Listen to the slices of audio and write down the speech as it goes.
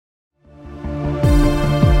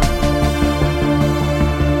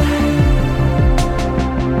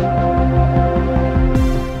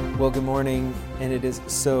and it is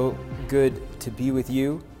so good to be with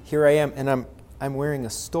you. Here I am, and I'm wearing a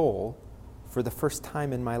stole for the first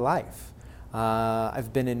time in my life.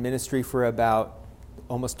 I've been in ministry for about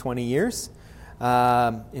almost 20 years.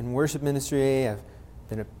 In worship ministry, I've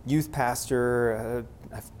been a youth pastor,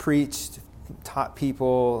 I've preached, taught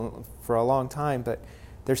people for a long time, but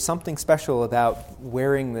there's something special about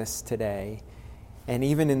wearing this today. And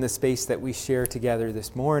even in the space that we share together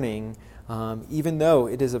this morning, even though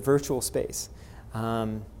it is a virtual space,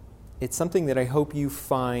 it's something that I hope you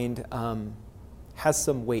find has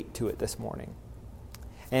some weight to it this morning.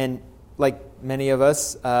 And like many of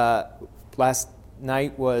us, last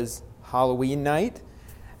night was Halloween night,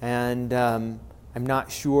 and I'm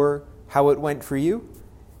not sure how it went for you,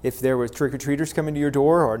 if there was trick-or-treaters coming to your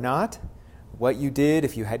door or not, what you did,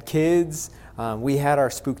 if you had kids. We had our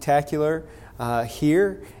spooktacular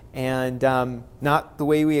here, and not the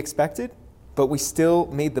way we expected, but we still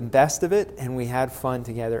made the best of it, and we had fun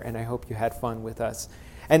together, and I hope you had fun with us.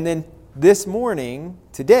 And then this morning,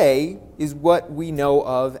 today, is what we know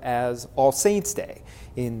of as All Saints' Day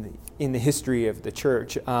in the history of the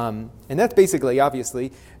church. And that's basically,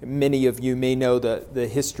 obviously, many of you may know the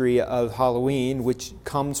history of Halloween, which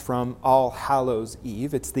comes from All Hallows'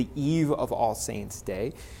 Eve. It's the eve of All Saints'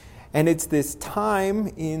 Day. And it's this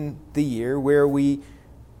time in the year where we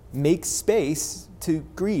make space to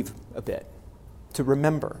grieve a bit, to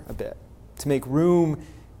remember a bit, to make room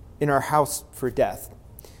in our house for death.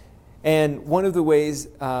 And one of the ways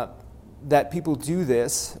that people do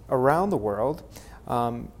this around the world,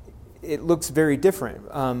 it looks very different.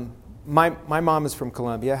 My mom is from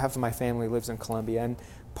Colombia. Half of my family lives in Colombia. And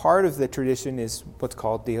part of the tradition is what's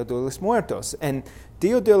called Dia de los Muertos. And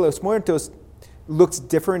Dia de los Muertos looks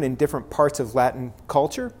different in different parts of Latin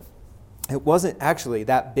culture. It wasn't actually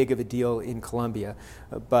that big of a deal in Colombia,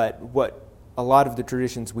 but what a lot of the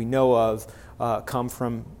traditions we know of come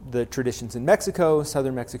from the traditions in Mexico,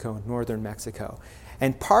 southern Mexico, and northern Mexico.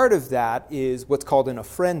 And part of that is what's called an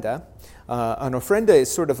ofrenda. An ofrenda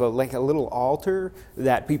is sort of like a little altar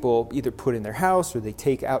that people either put in their house or they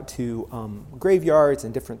take out to graveyards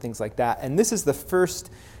and different things like that. And this is the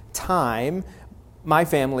first time my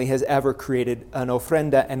family has ever created an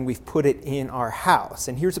ofrenda, and we've put it in our house.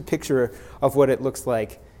 And here's a picture of what it looks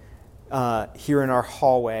like here in our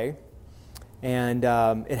hallway. And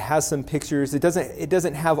it has some pictures. It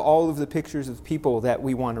doesn't have all of the pictures of people that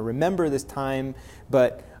we want to remember this time,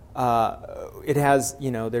 but it has,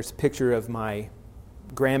 there's a picture of my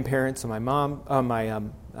grandparents on my mom,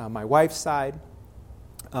 my wife's side,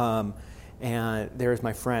 and there's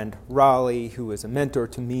my friend Raleigh, who was a mentor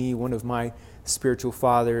to me, one of my spiritual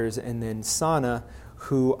fathers, and then Sana,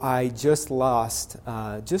 who I just lost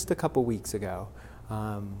just a couple weeks ago,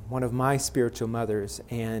 one of my spiritual mothers,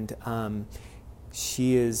 and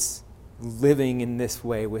she is living in this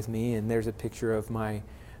way with me. And there's a picture of my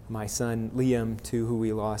son Liam, too, who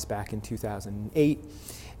we lost back in 2008.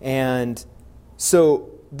 And so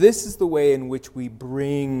this is the way in which we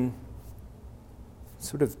bring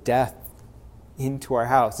sort of death into our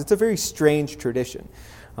house. It's a very strange tradition.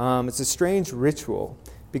 It's a strange ritual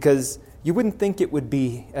because you wouldn't think it would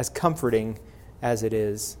be as comforting as it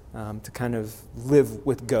is to kind of live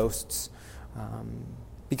with ghosts.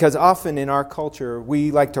 Because often in our culture, we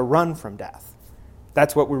like to run from death.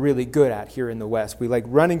 That's what we're really good at here in the West. We like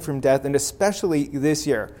running from death, and especially this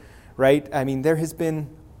year, right? I mean, there has been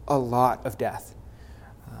a lot of death,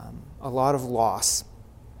 a lot of loss,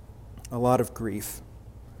 a lot of grief,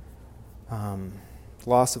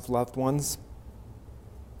 loss of loved ones,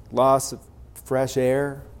 loss of fresh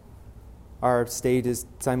air. Our state is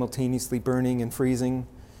simultaneously burning and freezing.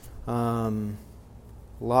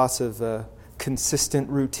 Loss of consistent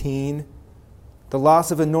routine, the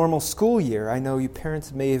loss of a normal school year. I know you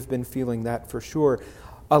parents may have been feeling that for sure.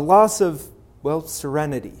 A loss of,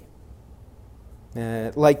 serenity.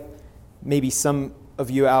 Like maybe some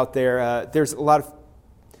of you out there, there's a lot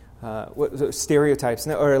of stereotypes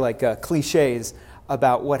or like cliches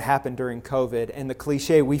about what happened during COVID. And the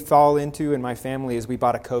cliche we fall into in my family is we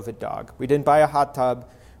bought a COVID dog. We didn't buy a hot tub,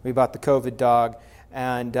 we bought the COVID dog.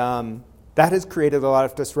 And that has created a lot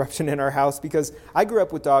of disruption in our house because I grew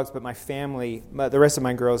up with dogs, but my family, the rest of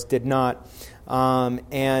my girls, did not.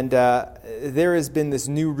 And there has been this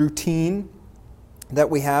new routine that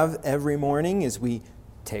we have every morning is we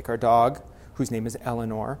take our dog, whose name is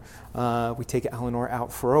Eleanor. We take Eleanor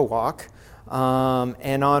out for a walk.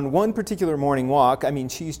 And on one particular morning walk,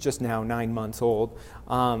 she's just now 9 months old.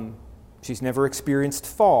 She's never experienced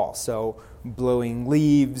fall, so blowing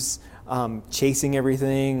leaves, chasing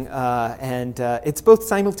everything, and it's both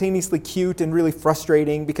simultaneously cute and really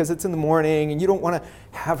frustrating because it's in the morning and you don't want to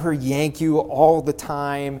have her yank you all the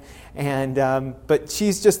time, and but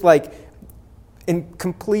she's just like in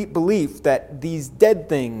complete belief that these dead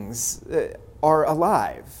things are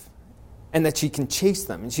alive and that she can chase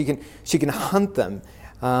them and she can hunt them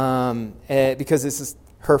because this is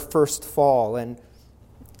her first fall, and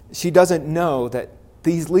she doesn't know that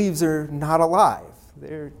these leaves are not alive.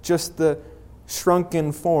 They're just the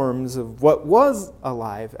shrunken forms of what was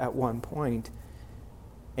alive at one point.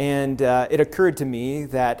 And it occurred to me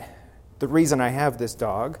that the reason I have this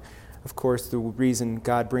dog, of course, the reason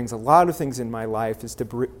God brings a lot of things in my life is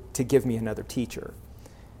to give me another teacher.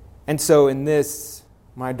 And so in this,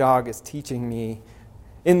 my dog is teaching me,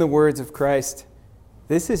 in the words of Christ,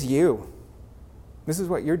 this is you. This is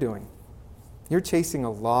what you're doing. You're chasing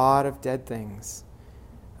a lot of dead things.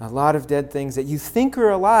 A lot of dead things that you think are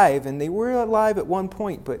alive, and they were alive at one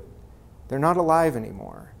point, but they're not alive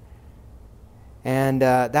anymore. And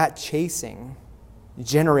that chasing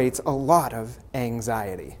generates a lot of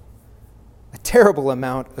anxiety, a terrible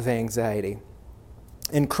amount of anxiety.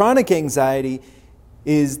 And chronic anxiety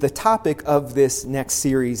is the topic of this next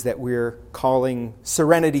series that we're calling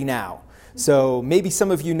Serenity Now. So maybe some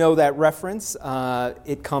of you know that reference.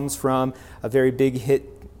 It comes from a very big hit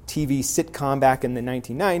TV sitcom back in the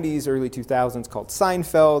 1990s, early 2000s called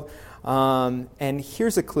Seinfeld. And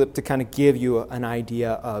here's a clip to kind of give you an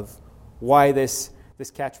idea of why this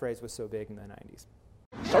catchphrase was so big in the 90s.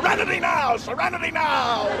 Serenity now! Serenity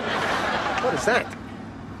now! What is that?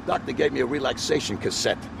 Doctor gave me a relaxation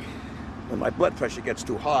cassette. When my blood pressure gets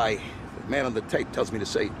too high, the man on the tape tells me to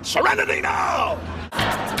say, Serenity now!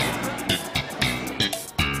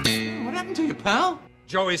 What happened to you, pal?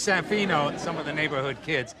 Joey Sanfino and some of the neighborhood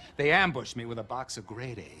kids, they ambushed me with a box of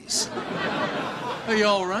grade A's. Are you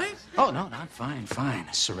all right? Oh, no, not fine.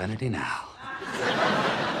 Serenity now.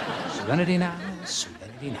 Serenity now,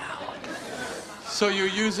 serenity now. So you're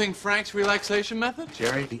using Frank's relaxation method?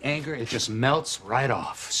 Jerry, the anger, it just melts right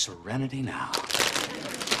off. Serenity now.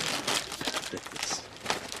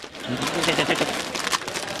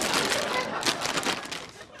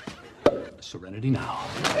 Serenity now.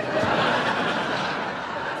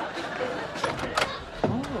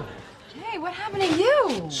 Hey, what happened to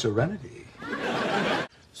you? Serenity.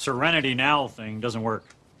 Serenity Now thing doesn't work.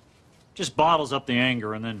 Just bottles up the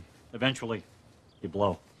anger and then eventually you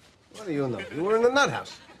blow. What do you know? You were in the nut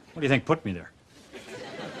house. What do you think put me there?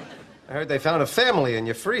 I heard they found a family in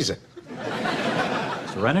your freezer.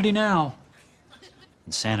 Serenity now,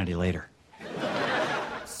 insanity later.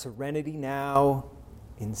 Serenity now,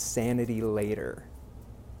 insanity later.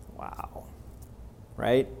 Wow.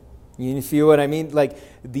 Right? You feel what I mean? Like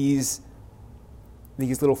these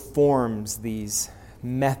little forms, these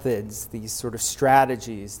methods, these sort of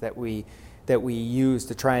strategies that we use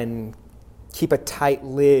to try and keep a tight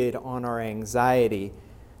lid on our anxiety,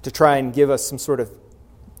 to try and give us some sort of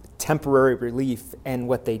temporary relief. And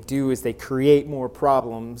what they do is they create more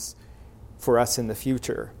problems for us in the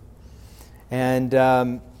future. And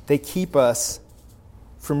they keep us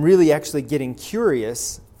from really actually getting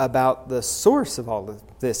curious about the source of all of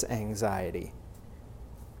this anxiety.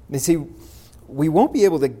 You see, we won't be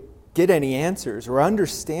able to get any answers or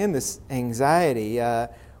understand this anxiety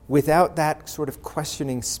without that sort of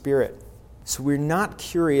questioning spirit. So we're not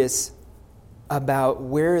curious about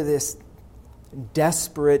where this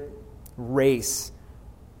desperate race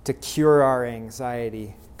to cure our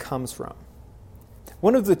anxiety comes from.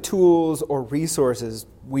 One of the tools or resources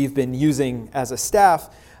we've been using as a staff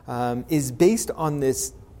is based on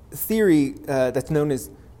this theory that's known as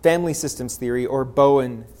family systems theory or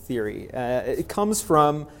Bowen theory. It comes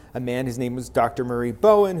from a man, his name was Dr. Murray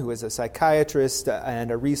Bowen, who was a psychiatrist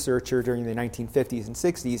and a researcher during the 1950s and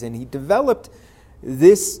 60s, and he developed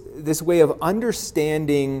this way of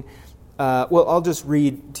understanding. I'll just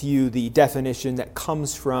read to you the definition that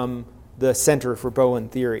comes from the Center for Bowen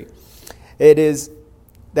Theory. It is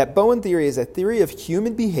that Bowen theory is a theory of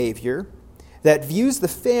human behavior that views the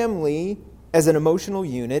family as an emotional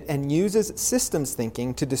unit and uses systems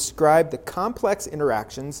thinking to describe the complex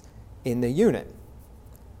interactions in the unit.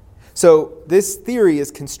 So this theory is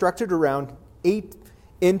constructed around 8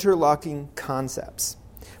 interlocking concepts.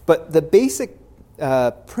 But the basic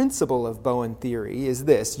principle of Bowen theory is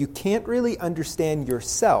this: you can't really understand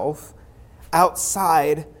yourself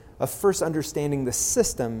outside of first understanding the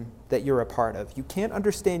system that you're a part of. You can't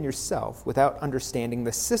understand yourself without understanding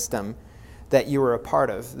the system that you are a part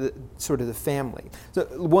of, sort of the family. So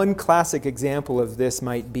one classic example of this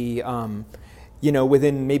might be,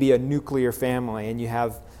 within maybe a nuclear family, and you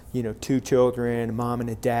have two children, a mom and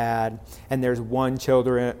a dad, and there's one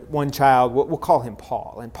child, we'll call him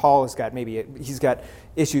Paul. And Paul has got he's got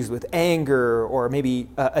issues with anger or maybe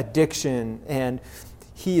addiction, and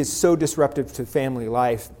he is so disruptive to family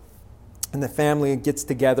life. And the family gets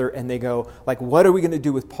together and they go, what are we going to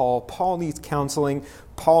do with Paul? Paul needs counseling.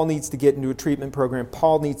 Paul needs to get into a treatment program.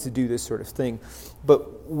 Paul needs to do this sort of thing.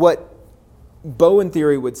 But what Bowen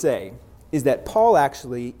theory would say is that Paul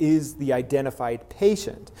actually is the identified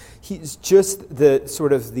patient. He's just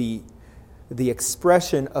the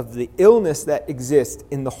expression of the illness that exists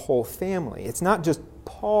in the whole family. It's not just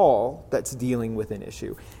Paul that's dealing with an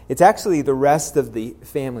issue. It's actually the rest of the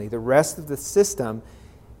family. The rest of the system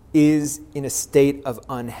is in a state of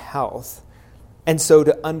unhealth. And so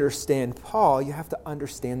to understand Paul, you have to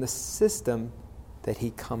understand the system that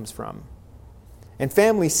he comes from. And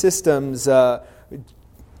family systems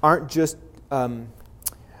aren't just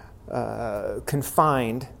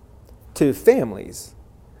confined to families.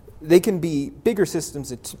 They can be bigger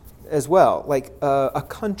systems as well, like a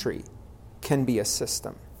country can be a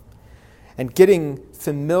system. And getting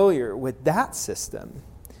familiar with that system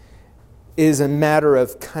is a matter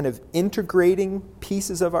of kind of integrating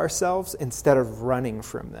pieces of ourselves instead of running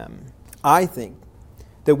from them. I think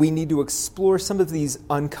that we need to explore some of these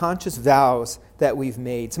unconscious vows that we've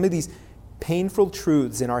made, some of these painful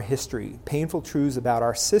truths in our history, painful truths about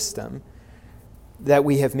our system that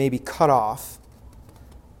we have maybe cut off.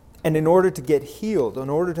 And in order to get healed, in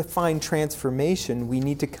order to find transformation, we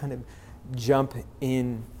need to kind of jump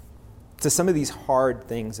in to some of these hard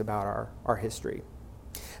things about our history.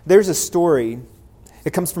 There's a story,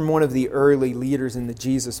 it comes from one of the early leaders in the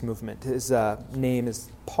Jesus movement. His name is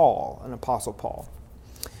Paul, an Apostle Paul.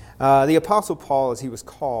 The Apostle Paul, as he was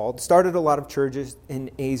called, started a lot of churches in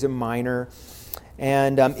Asia Minor.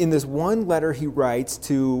 And in this one letter he writes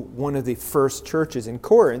to one of the first churches in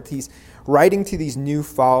Corinth, he's writing to these new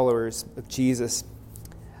followers of Jesus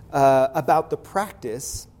about the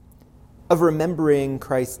practice of remembering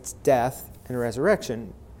Christ's death and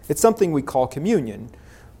resurrection. It's something we call communion.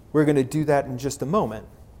 We're going to do that in just a moment.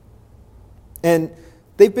 And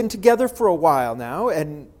they've been together for a while now,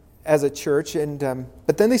 and as a church, and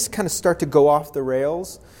but then they kind of start to go off the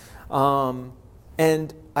rails.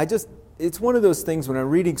 And it's one of those things when I'm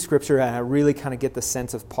reading Scripture, and I really kind of get the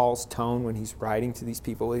sense of Paul's tone when he's writing to these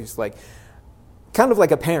people. He's kind of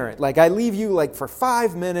like a parent. I leave you for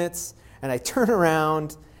 5 minutes, and I turn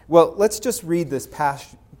around. Well, let's just read this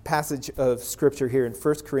passage of Scripture here in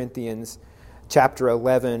 1 Corinthians chapter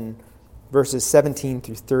 11, verses 17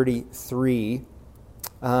 through 33.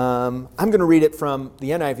 I'm going to read it from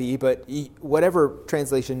the NIV, but whatever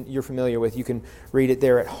translation you're familiar with, you can read it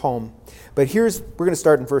there at home. But we're going to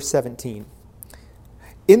start in verse 17.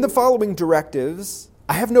 In the following directives,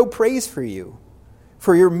 I have no praise for you,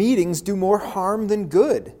 for your meetings do more harm than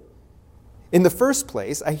good. In the first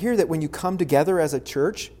place, I hear that when you come together as a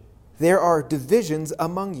church, there are divisions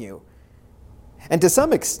among you. And to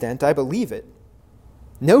some extent, I believe it.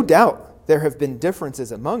 No doubt there have been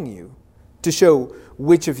differences among you to show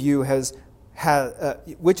which of you have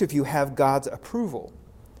God's approval.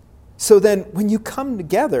 So then, when you come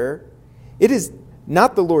together, it is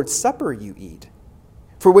not the Lord's Supper you eat.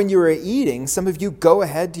 For when you are eating, some of you go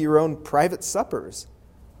ahead to your own private suppers.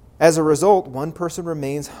 As a result, one person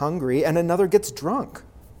remains hungry and another gets drunk.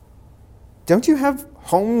 Don't you have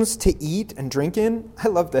homes to eat and drink in? I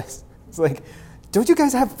love this. It's don't you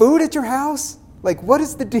guys have food at your house? What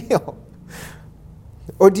is the deal?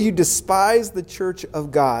 Or do you despise the church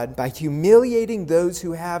of God by humiliating those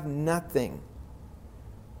who have nothing?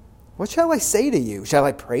 What shall I say to you? Shall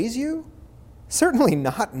I praise you? Certainly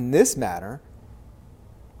not in this matter.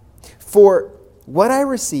 For what I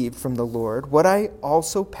received from the Lord, what I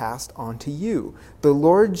also passed on to you. The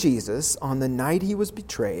Lord Jesus, on the night he was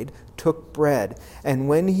betrayed, took bread, and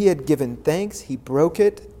when he had given thanks, he broke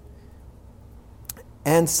it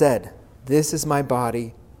and said, "This is my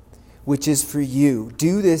body, which is for you.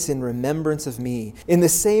 Do this in remembrance of me." In the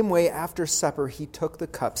same way, after supper, he took the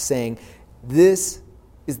cup, saying, "This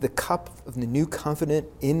is the cup of the new covenant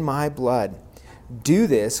in my blood. Do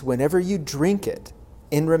this whenever you drink it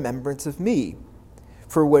in remembrance of me.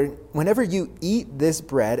 For whenever you eat this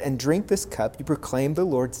bread and drink this cup, you proclaim the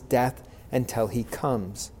Lord's death until he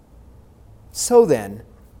comes. So then,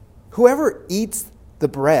 whoever eats the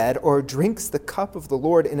bread or drinks the cup of the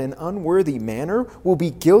Lord in an unworthy manner will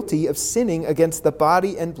be guilty of sinning against the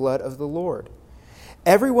body and blood of the Lord.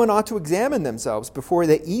 Everyone ought to examine themselves before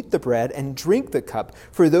they eat the bread and drink the cup.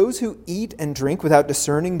 For those who eat and drink without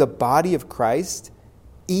discerning the body of Christ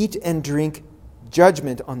eat and drink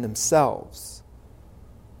judgment on themselves.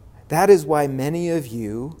 That is why many of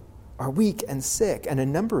you are weak and sick, and a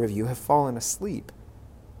number of you have fallen asleep.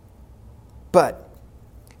 But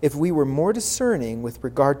if we were more discerning with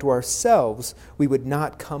regard to ourselves, we would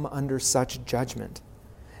not come under such judgment.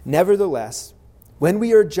 Nevertheless, when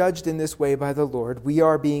we are judged in this way by the Lord, we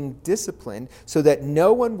are being disciplined so that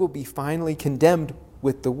no one will be finally condemned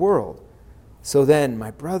with the world. So then, my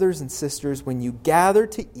brothers and sisters, when you gather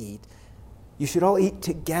to eat, you should all eat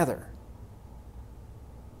together.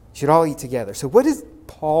 You should all eat together. So what is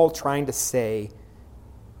Paul trying to say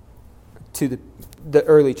to the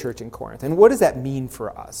early church in Corinth? And what does that mean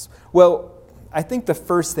for us? Well, I think the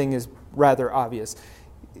first thing is rather obvious.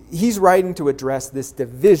 He's writing to address this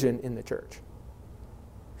division in the church.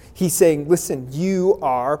 He's saying, listen, you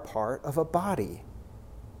are part of a body,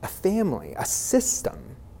 a family, a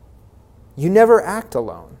system. You never act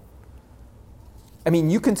alone. I mean,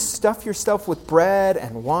 you can stuff yourself with bread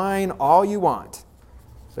and wine all you want,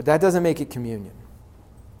 but that doesn't make it communion.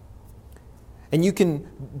 And you can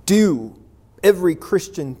do every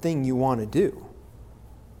Christian thing you want to do.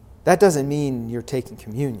 That doesn't mean you're taking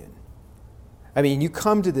communion. I mean, you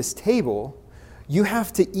come to this table, you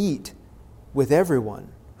have to eat with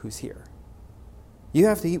everyone who's here. You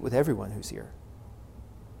have to eat with everyone who's here.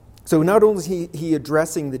 So not only is he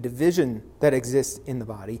addressing the division that exists in the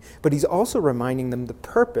body, but he's also reminding them the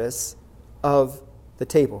purpose of the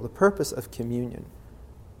table, the purpose of communion.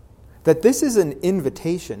 That this is an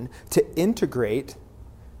invitation to integrate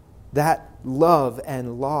that love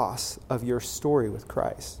and loss of your story with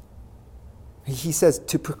Christ. He says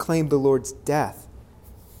to proclaim the Lord's death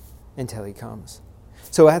until he comes.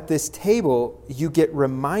 So at this table, you get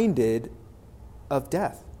reminded of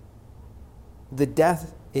death. The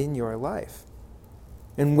death in your life.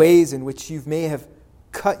 In ways in which you may have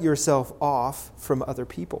cut yourself off from other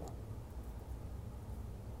people.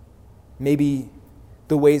 Maybe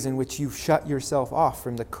the ways in which you've shut yourself off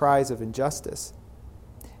from the cries of injustice.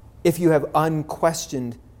 If you have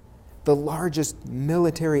unquestioned the largest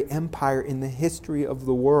military empire in the history of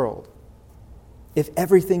the world, if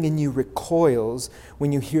everything in you recoils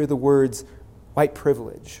when you hear the words white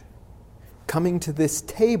privilege, coming to this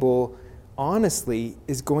table, honestly,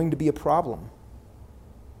 is going to be a problem.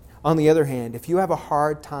 On the other hand, if you have a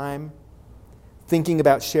hard time thinking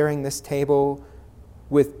about sharing this table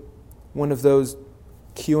with one of those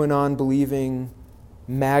QAnon-believing,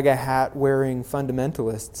 MAGA hat-wearing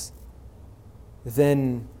fundamentalists,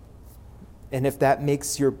 then, and if that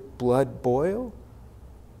makes your blood boil,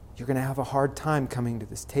 you're going to have a hard time coming to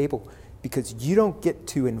this table because you don't get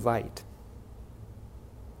to invite.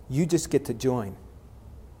 You just get to join.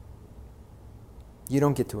 You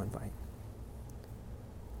don't get to invite.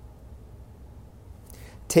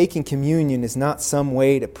 Taking communion is not some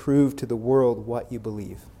way to prove to the world what you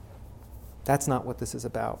believe. That's not what this is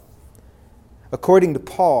about. According to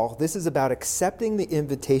Paul, this is about accepting the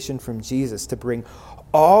invitation from Jesus to bring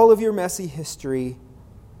all of your messy history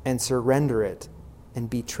and surrender it and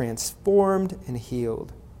be transformed and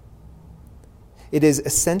healed. It is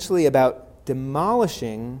essentially about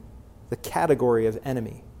demolishing the category of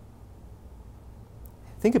enemy.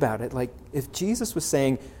 Think about it. Like, if Jesus was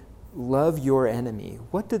saying, love your enemy,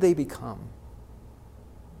 what do they become?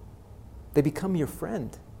 They become your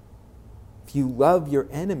friend. If you love your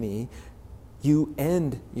enemy, you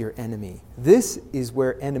end your enemy. This is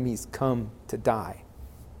where enemies come to die.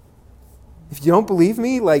 If you don't believe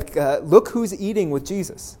me, look who's eating with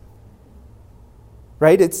Jesus.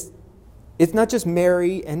 Right? It's not just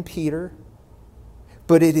Mary and Peter,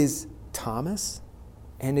 but it is Thomas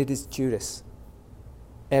and it is Judas.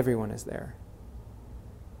 Everyone is there.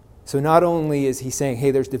 So not only is he saying,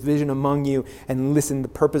 hey, there's division among you, and listen, the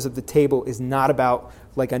purpose of the table is not about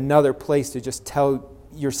like another place to just tell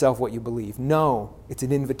yourself what you believe. No, it's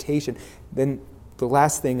an invitation. Then the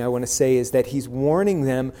last thing I want to say is that he's warning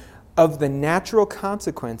them of the natural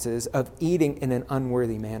consequences of eating in an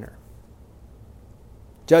unworthy manner.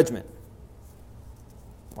 Judgment.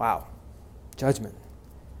 Wow. Judgment.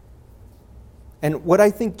 And what I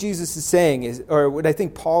think Jesus is saying is, or what I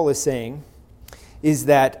think Paul is saying, is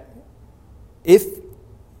that if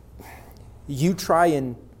you try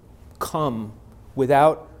and come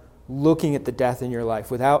without looking at the death in your life,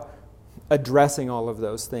 without addressing all of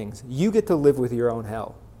those things, you get to live with your own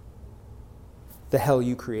hell. The hell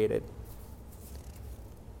you created.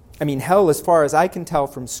 I mean, hell, as far as I can tell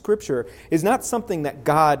from Scripture, is not something that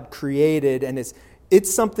God created, and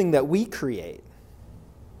it's something that we create.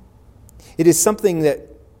 It is something that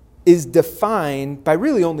is defined by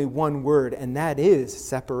really only one word, and that is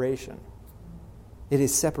separation. It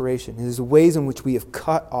is separation. It is the ways in which we have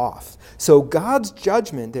cut off. So God's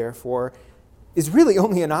judgment, therefore, is really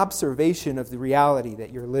only an observation of the reality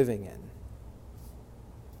that you're living in.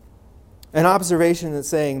 An observation that's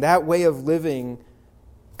saying that way of living,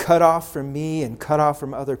 cut off from me and cut off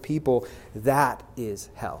from other people, that is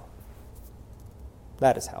hell.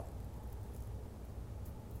 That is hell.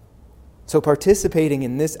 So participating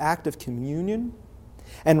in this act of communion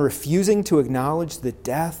and refusing to acknowledge the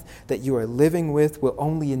death that you are living with will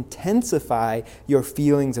only intensify your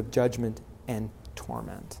feelings of judgment and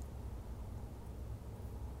torment.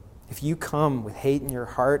 If you come with hate in your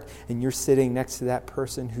heart and you're sitting next to that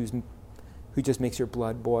person who just makes your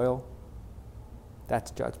blood boil,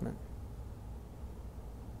 that's judgment.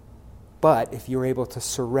 But if you're able to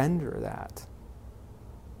surrender that,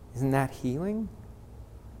 isn't that healing?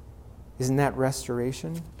 Isn't that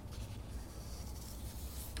restoration?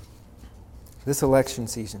 This election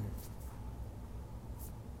season,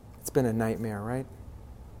 it's been a nightmare, right?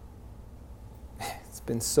 It's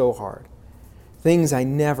been so hard. Things I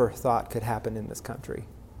never thought could happen in this country.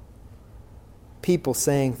 People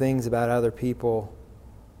saying things about other people.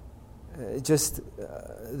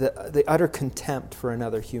 The utter contempt for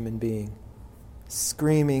another human being.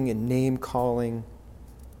 Screaming and name-calling.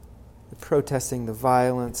 The protesting, the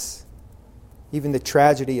violence. Even the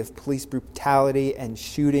tragedy of police brutality and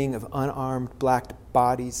shooting of unarmed black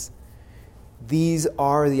bodies. These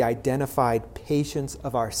are the identified patients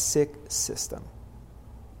of our sick system.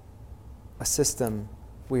 A system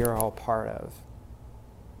we are all part of.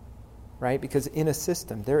 Right? Because in a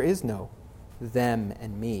system, there is no them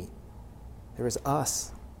and me. There is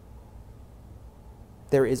us.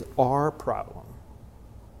 There is our problem.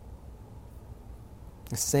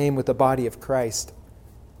 The same with the body of Christ.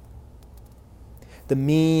 The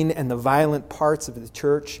mean and the violent parts of the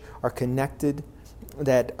church are connected,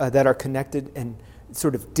 that are connected and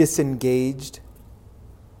sort of disengaged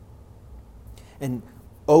and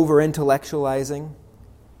over-intellectualizing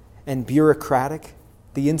and bureaucratic,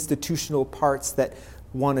 the institutional parts that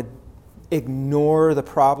want to ignore the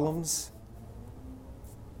problems,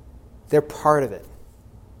 they're part of it.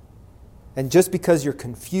 And just because you're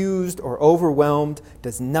confused or overwhelmed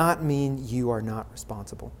does not mean you are not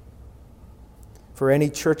responsible. For any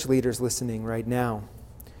church leaders listening right now,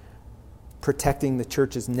 protecting the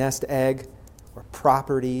church's nest egg or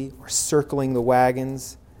property or circling the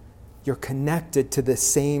wagons, you're connected to the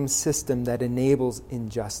same system that enables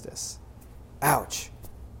injustice. Ouch.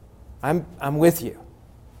 I'm with you.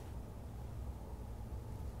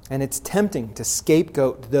 And it's tempting to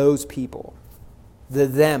scapegoat those people, the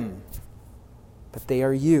them. But they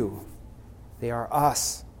are you. They are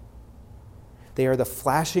us. They are the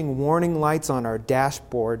flashing warning lights on our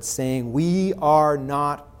dashboard saying we are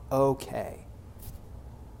not okay.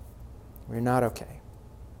 We're not okay.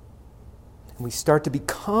 And we start to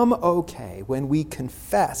become okay when we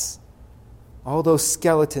confess all those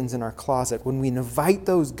skeletons in our closet, when we invite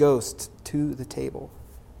those ghosts to the table,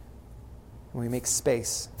 and we make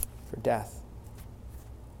space for death.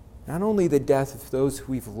 Not only the death of those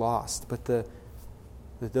who we've lost, but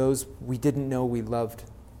those we didn't know we loved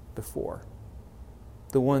before.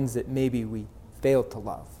 The ones that maybe we failed to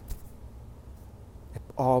love. It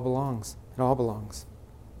all belongs. It all belongs.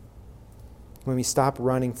 When we stop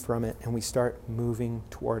running from it and we start moving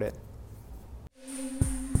toward it.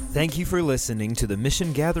 Thank you for listening to the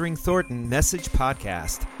Mission Gathering Thornton Message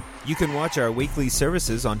Podcast. You can watch our weekly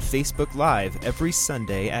services on Facebook Live every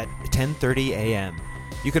Sunday at 10:30 a.m.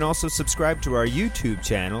 You can also subscribe to our YouTube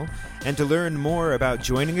channel, and to learn more about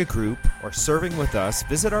joining a group or serving with us,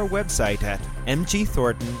 visit our website at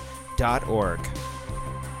mgthornton.org.